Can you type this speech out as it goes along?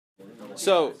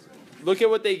So look at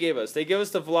what they gave us. They gave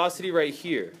us the velocity right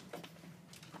here.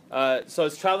 So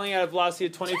it's traveling at a velocity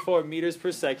of 24 meters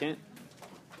per second.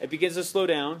 It begins to slow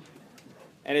down,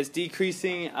 and it's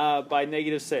decreasing by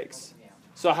 -6.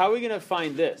 So how are we going to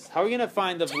find this? How are we going to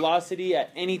find the velocity at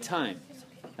any time?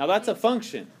 Now that's a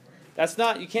function. That's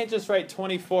not, you can't just write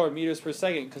 24 meters per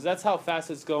second because that's how fast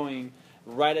it's going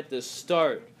right at the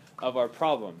start of our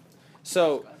problem.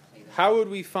 So how would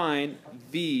we find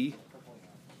v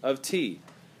of t?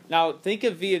 Now think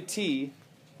of v of t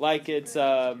like it's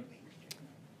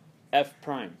f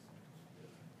prime,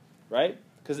 right?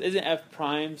 Because isn't f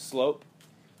prime slope?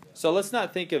 So let's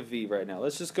not think of v right now.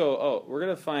 Let's just go, oh, we're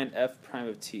going to find f prime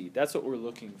of t. That's what we're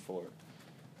looking for.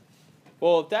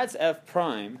 Well, if that's f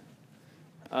prime,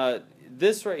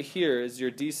 this right here is your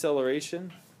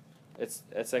deceleration.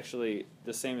 It's actually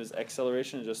the same as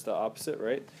acceleration, just the opposite,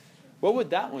 right? What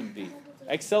would that one be?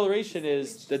 Acceleration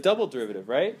is the double derivative,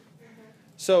 right?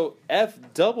 So f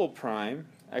double prime,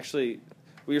 actually,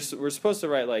 we're supposed to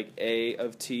write like a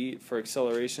of t for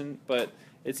acceleration, but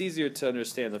it's easier to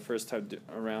understand the first time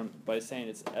around by saying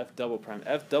it's f double prime.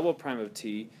 F double prime of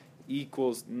t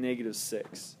equals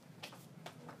 -6.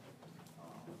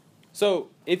 So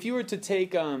if you were to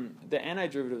take the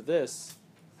antiderivative of this,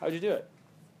 how would you do it?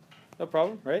 No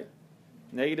problem, right?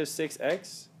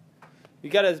 -6x. You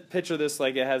got to picture this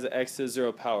like it has x to the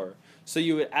 0 power. So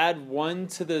you would add 1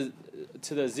 to the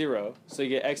 0, so you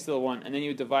get x to the 1, and then you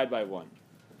would divide by 1,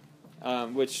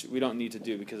 which we don't need to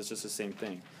do because it's just the same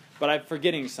thing. But I'm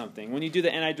forgetting something. When you do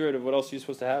the antiderivative, what else are you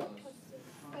supposed to have?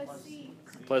 Plus c.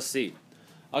 Plus c.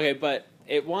 Okay, but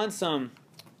it wants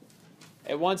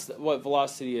what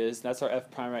velocity is. That's our f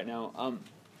prime right now.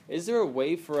 Is there a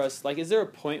way for us, like, is there a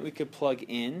point we could plug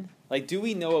in? Like, do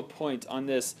we know a point on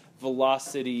this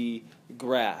velocity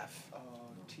graph?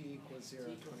 T equals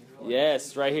 0, 24.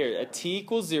 Yes, right here. At t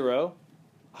equals 0.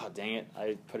 Oh, dang it.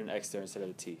 I put an x there instead of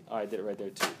a t. Oh, I did it right there,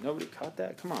 too. Nobody caught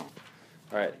that? Come on.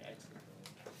 All right.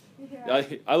 Yeah.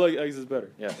 I like x is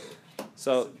better. Yeah.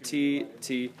 So, t.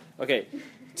 Okay.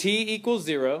 T equals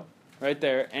 0 right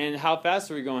there. And how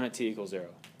fast are we going at t equals 0?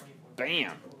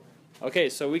 Bam. Okay,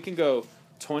 so we can go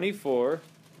 24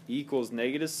 equals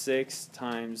 -6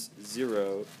 times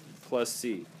 0 plus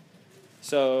c.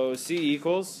 So c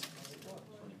equals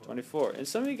 24. And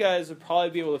some of you guys would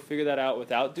probably be able to figure that out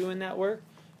without doing that work,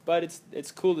 but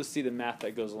it's cool to see the math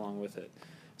that goes along with it.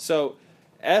 So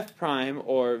f prime,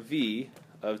 or v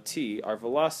of t, our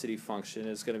velocity function,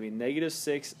 is going to be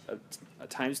 -6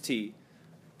 times t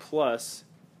plus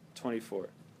 24.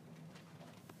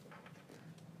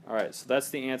 All right, so that's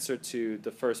the answer to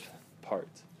the first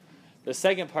part. The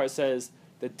second part says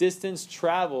the distance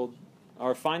traveled,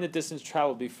 or find the distance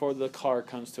traveled before the car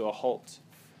comes to a halt.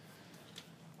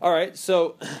 All right,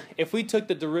 so if we took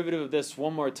the derivative of this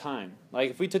one more time, like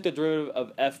if we took the derivative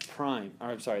of f prime, or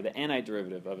I'm sorry, the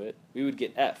antiderivative of it, we would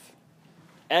get f.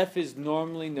 F is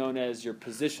normally known as your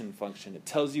position function. It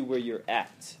tells you where you're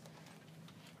at,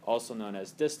 also known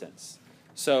as distance.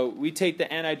 So we take the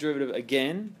antiderivative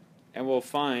again, and we'll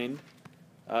find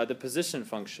the position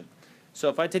function. So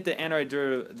if I take the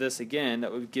antiderivative of this again,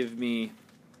 that would give me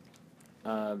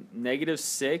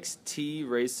 -6 t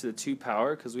raised to the 2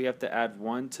 power, because we have to add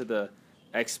 1 to the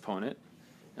exponent,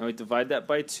 and we divide that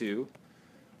by 2,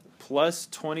 plus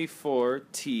 24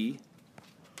 t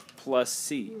plus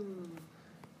c.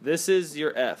 This is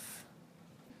your f.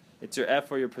 It's your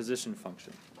f, or your position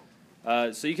function.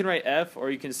 So you can write f,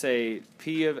 or you can say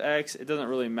p of x. It doesn't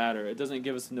really matter. It doesn't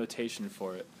give us a notation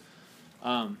for it.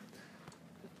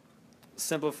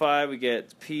 Simplify, we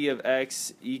get p of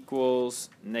x equals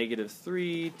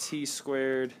 -3 t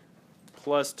squared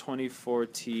plus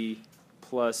 24t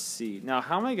plus c. Now,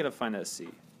 how am I going to find that c?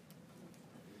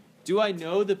 Do I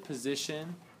know the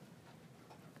position?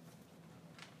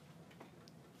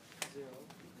 0.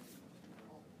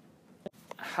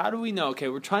 How do we know? Okay,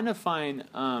 we're trying to find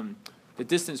the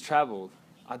distance traveled.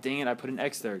 Ah, dang it, I put an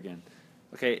x there again.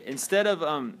 Okay, instead of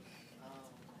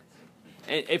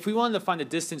if we wanted to find the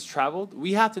distance traveled,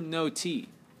 we have to know t.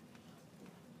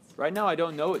 Right now, I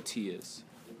don't know what t is.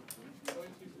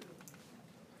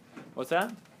 What's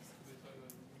that?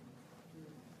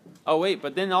 Oh, wait,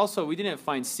 but then also, we didn't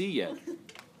find c yet.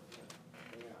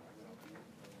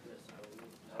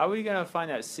 How are we going to find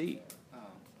that c?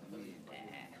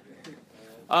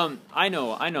 I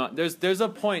know. There's a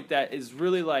point that is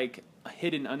really like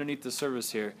hidden underneath the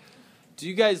surface here. Do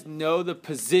you guys know the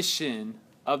position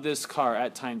of this car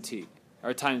at time t,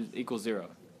 or time equals 0?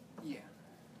 Yeah.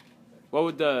 What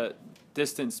would the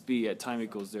distance be at time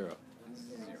equals 0?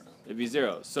 0. It'd be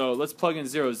 0. So let's plug in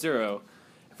 0, 0.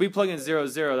 If we plug in 0,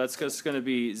 0, that's just going to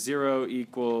be 0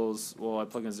 equals, well, I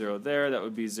plug in 0 there, that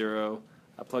would be 0.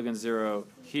 I plug in 0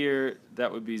 here,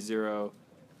 that would be 0.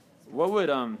 What would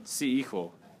C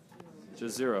equal?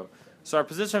 Just 0. So our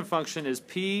position function is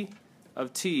P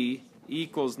of t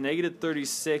equals negative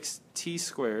 36 t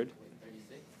squared.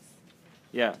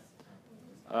 Yeah.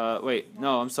 Wait,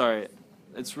 no, I'm sorry.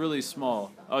 It's really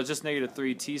small. Oh, it's just negative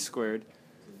 3t squared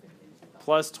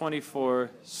plus 24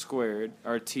 squared,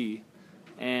 or t,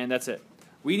 and that's it.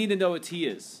 We need to know what t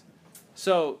is.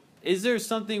 So, is there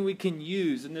something we can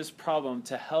use in this problem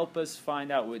to help us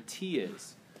find out what t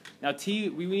is? Now, t,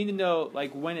 we need to know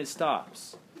like when it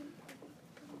stops.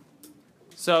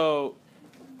 So,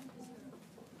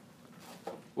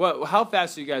 how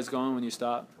fast are you guys going when you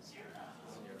stop?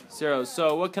 0.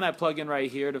 So, what can I plug in right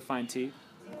here to find t?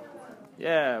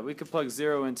 Yeah, we could plug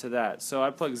 0 into that. So I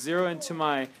plug 0 into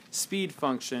my speed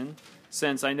function,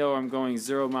 since I know I'm going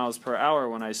 0 miles per hour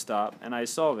when I stop, and I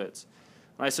solve it.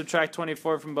 When I subtract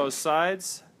 24 from both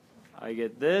sides, I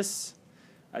get this.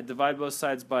 I divide both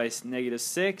sides by negative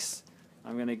 6.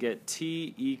 I'm going to get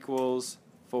t equals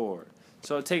 4.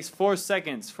 So it takes 4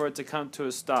 seconds for it to come to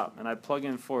a stop, and I plug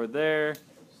in 4 there,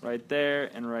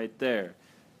 and right there.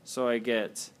 So I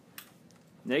get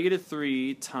negative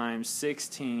 3 times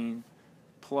 16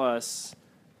 plus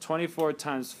 24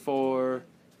 times 4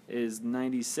 is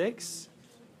 96.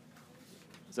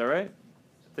 Is that right?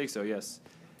 I think so, yes.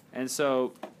 And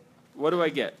so, what do I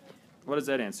get? What does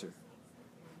that answer?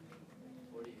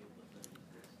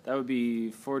 That would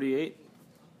be 48.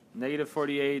 Negative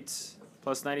 48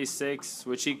 plus 96,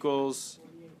 which equals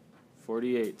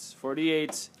 48.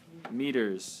 48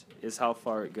 meters is how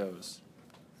far it goes.